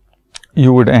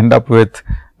you would end up with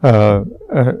a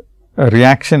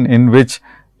reaction in which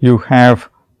you have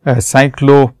a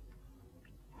cyclic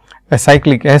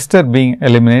ester being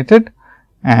eliminated,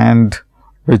 and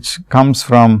which comes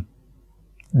from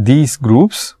these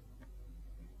groups.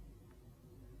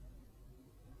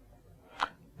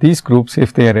 These groups,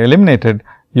 if they are eliminated,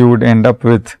 you would end up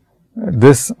with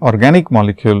this organic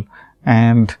molecule,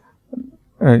 and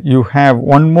you have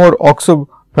one more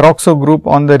peroxo group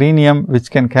on the rhenium,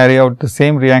 which can carry out the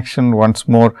same reaction once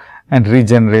more and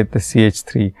regenerate the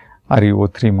CH3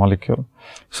 ReO3 molecule.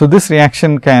 So, this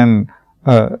reaction can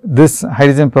this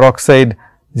hydrogen peroxide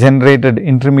generated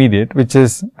intermediate, which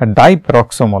is a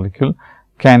diperoxo molecule,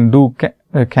 can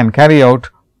carry out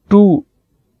two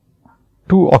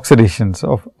oxidations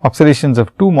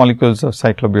of two molecules of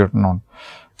cyclobutanone.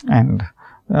 And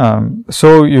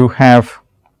so, you have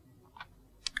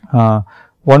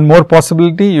one more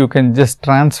possibility. You can just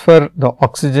transfer the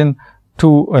oxygen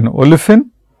to an olefin.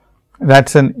 That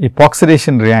is an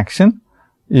epoxidation reaction.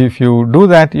 If you do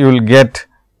that, you will get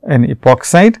an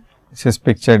epoxide, which is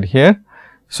pictured here.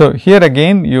 So, here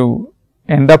again you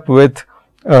end up with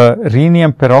a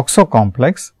rhenium peroxo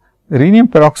complex. The rhenium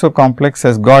peroxo complex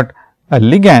has got a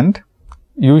ligand,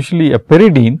 usually a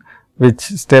pyridine, which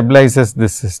stabilizes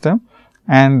this system.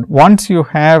 And once you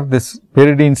have this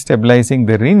pyridine stabilizing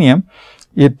the rhenium,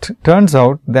 it turns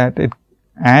out that it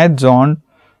adds on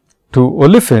to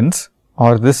olefins,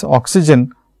 or this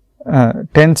oxygen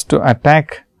tends to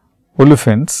attack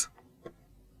olefins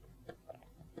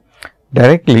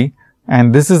directly,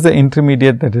 and this is the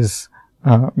intermediate that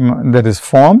is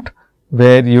formed,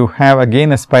 where you have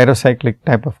again a spirocyclic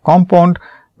type of compound,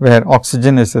 where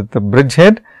oxygen is at the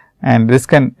bridgehead, and this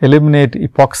can eliminate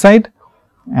epoxide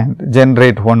and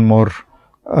generate one more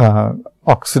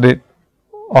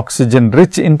oxygen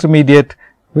rich intermediate,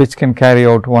 which can carry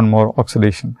out one more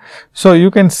oxidation. So,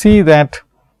 you can see that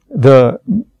the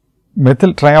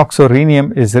methyl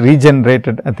trioxorhenium is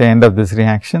regenerated at the end of this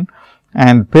reaction,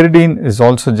 and pyridine is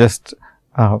also just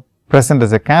present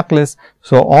as a catalyst.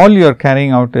 So, all you are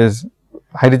carrying out is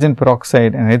hydrogen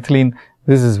peroxide and ethylene.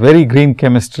 This is very green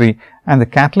chemistry, and the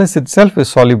catalyst itself is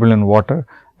soluble in water,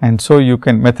 and so you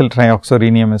can methyl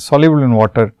trioxorhenium is soluble in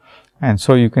water, and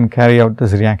so you can carry out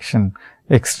this reaction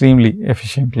extremely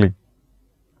efficiently.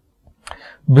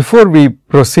 Before we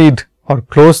proceed or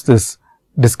close this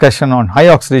discussion on high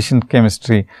oxidation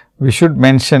chemistry, we should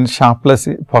mention sharpless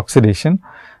epoxidation,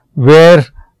 where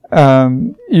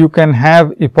you can have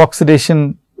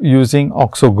epoxidation using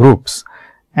oxo groups,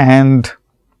 and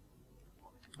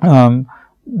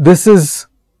this is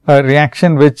a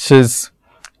reaction which has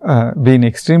been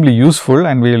extremely useful,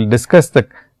 and we will discuss the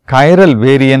chiral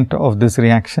variant of this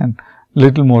reaction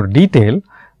little more detail,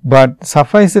 but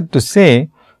suffice it to say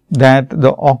that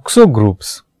the oxo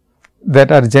groups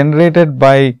that are generated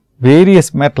by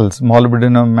various metals,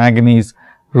 molybdenum, manganese,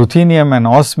 ruthenium and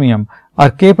osmium, are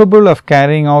capable of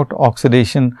carrying out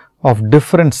oxidation of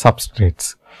different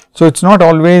substrates. So, it is not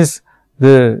always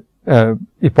the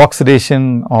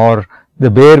epoxidation or the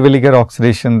Baeyer-Villiger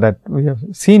oxidation that we have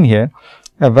seen here.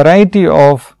 A variety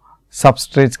of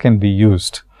substrates can be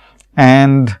used,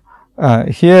 and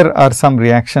here are some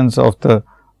reactions of the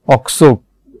oxo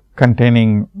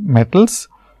containing metals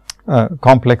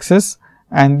complexes,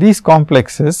 and these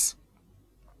complexes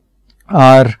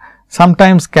are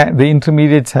sometimes the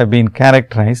intermediates have been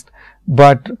characterized,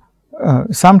 but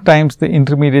sometimes the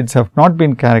intermediates have not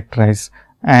been characterized,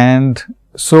 and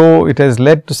so it has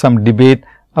led to some debate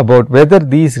about whether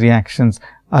these reactions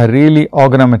are really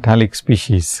organometallic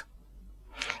species.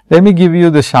 Let me give you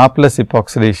the sharpless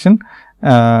epoxidation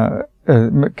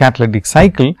catalytic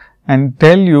cycle and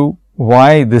tell you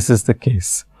why this is the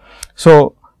case.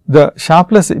 So, the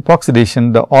sharpless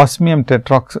epoxidation, the osmium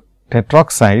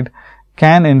tetroxide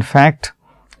can in fact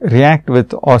react with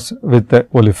the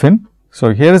olefin.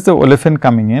 So, here is the olefin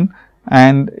coming in,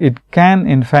 and it can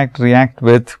in fact react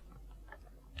with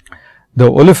the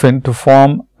olefin to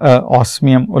form a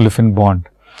osmium olefin bond,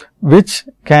 which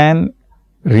can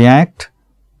react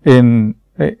in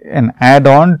an add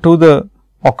on to the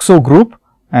oxo group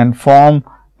and form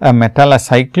a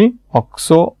metallocycle,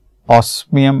 oxo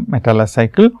osmium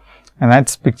metallocycle, and that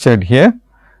is pictured here.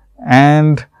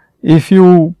 And if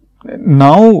you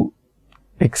now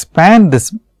expand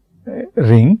this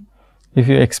ring,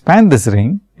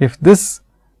 if this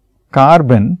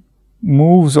carbon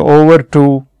moves over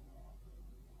to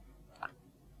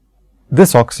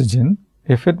this oxygen,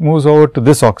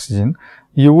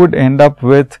 you would end up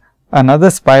with another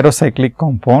spirocyclic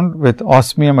compound with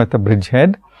osmium at the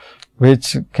bridgehead,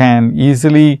 which can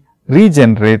easily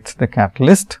regenerate the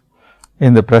catalyst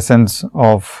in the presence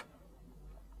of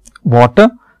water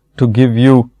to give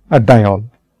you a diol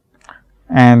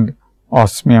and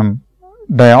osmium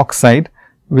dioxide,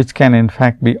 which can in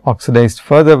fact be oxidized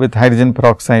further with hydrogen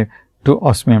peroxide to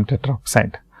osmium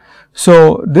tetroxide.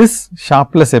 So, this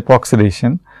sharpless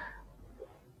epoxidation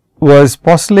was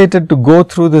postulated to go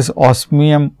through this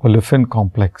osmium olefin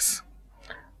complex,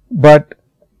 but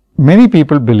many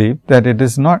people believe that it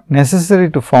is not necessary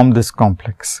to form this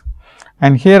complex.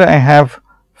 And here I have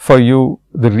for you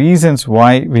the reasons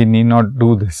why we need not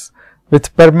do this.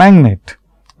 With permanganate,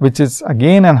 which is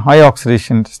again an high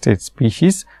oxidation state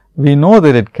species, we know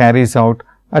that it carries out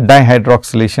a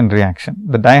dihydroxylation reaction.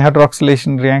 The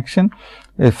dihydroxylation reaction,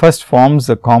 it first forms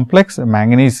a complex, a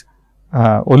manganese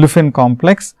olefin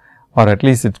complex, or at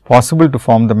least it is possible to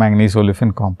form the manganese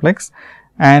olefin complex,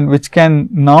 and which can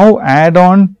now add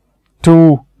on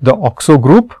to the oxo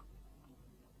group,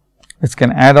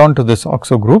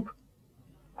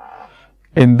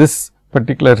 In this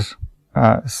particular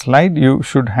slide, you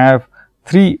should have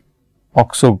 3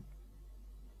 oxo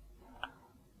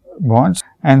bonds,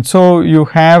 and so you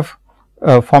have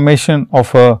a formation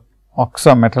of a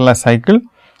oxometallocycle,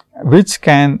 which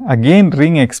can again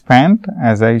ring expand,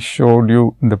 as I showed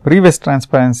you in the previous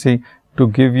transparency, to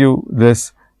give you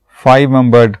this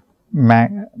 5-membered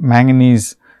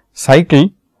manganese cycle,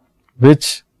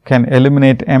 which can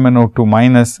eliminate MnO2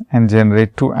 minus and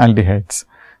generate 2 aldehydes.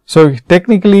 So,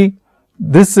 technically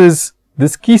this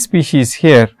key species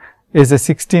here is a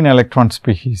 16 electron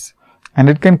species, and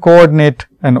it can coordinate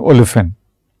an olefin.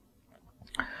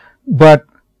 But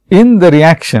in the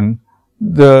reaction,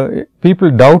 the people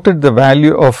doubted the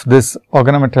value of this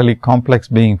organometallic complex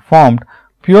being formed,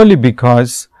 purely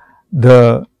because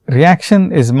the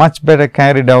reaction is much better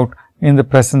carried out in the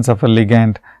presence of a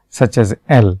ligand such as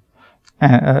L,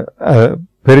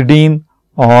 pyridine,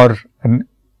 or an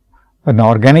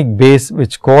organic base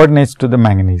which coordinates to the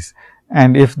manganese.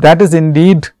 And if that is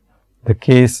indeed the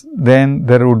case, then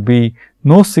there would be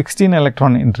no 16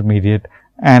 electron intermediate,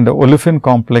 and the olefin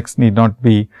complex need not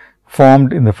be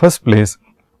formed in the first place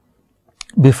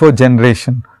before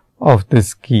generation of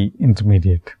this key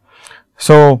intermediate.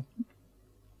 So,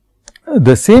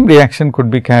 the same reaction could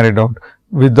be carried out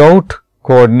without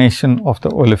coordination of the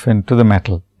olefin to the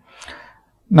metal.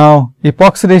 Now,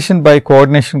 epoxidation by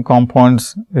coordination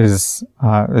compounds is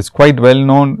quite well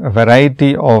known. A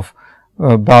variety of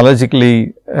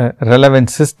biologically relevant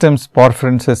systems,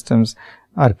 porphyrin systems,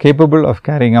 are capable of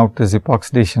carrying out this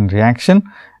epoxidation reaction,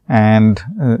 and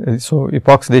so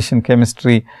epoxidation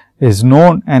chemistry is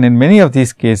known, and in many of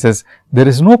these cases there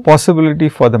is no possibility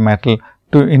for the metal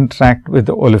to interact with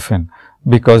the olefin,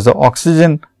 because the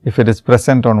oxygen, if it is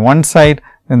present on one side,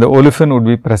 then the olefin would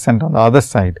be present on the other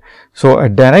side. So, a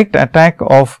direct attack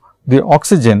of the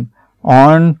oxygen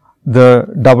on the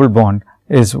double bond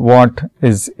is what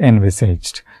is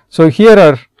envisaged. So, here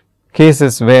are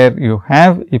cases where you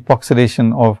have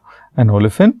epoxidation of an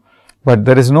olefin, but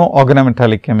there is no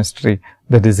organometallic chemistry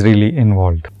that is really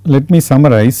involved. Let me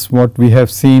summarize what we have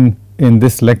seen in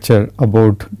this lecture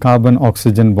about carbon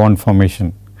oxygen bond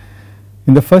formation.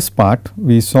 In the first part,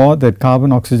 we saw that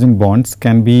carbon oxygen bonds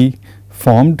can be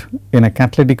formed in a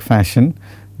catalytic fashion,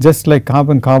 just like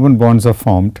carbon carbon bonds are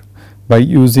formed by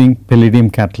using palladium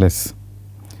catalysts.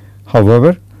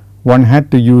 However, one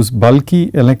had to use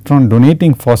bulky electron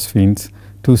donating phosphines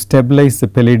to stabilize the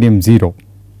palladium 0.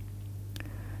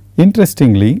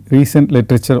 Interestingly, recent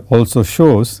literature also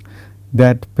shows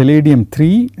that palladium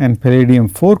 3 and palladium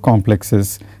 4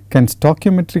 complexes can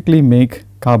stoichiometrically make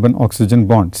carbon oxygen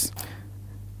bonds.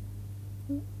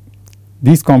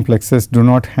 These complexes do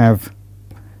not have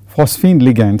phosphine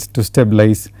ligands to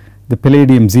stabilize the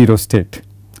palladium 0 state.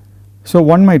 So,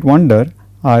 one might wonder,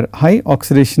 are high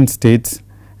oxidation states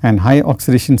and high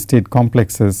oxidation state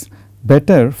complexes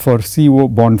better for CO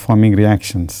bond forming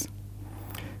reactions?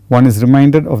 One is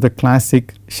reminded of the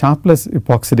classic sharpless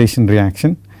epoxidation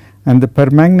reaction and the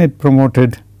permanganate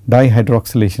promoted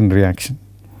dihydroxylation reaction.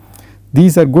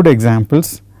 These are good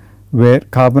examples where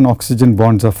carbon oxygen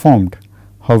bonds are formed.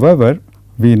 However,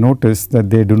 we notice that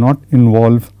they do not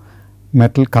involve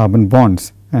metal carbon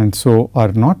bonds and so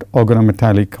are not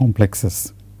organometallic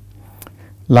complexes.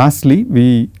 Lastly,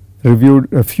 we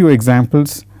reviewed a few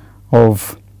examples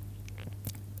of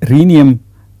rhenium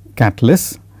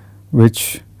catalysts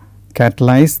which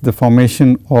catalyze the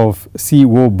formation of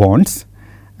CO bonds,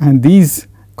 and these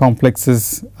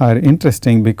complexes are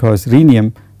interesting because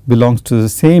rhenium belongs to the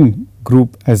same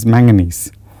group as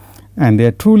manganese, and they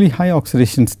are truly high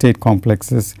oxidation state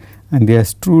complexes, and they are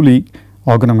truly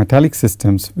organometallic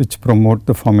systems which promote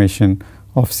the formation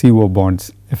of CO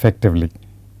bonds effectively.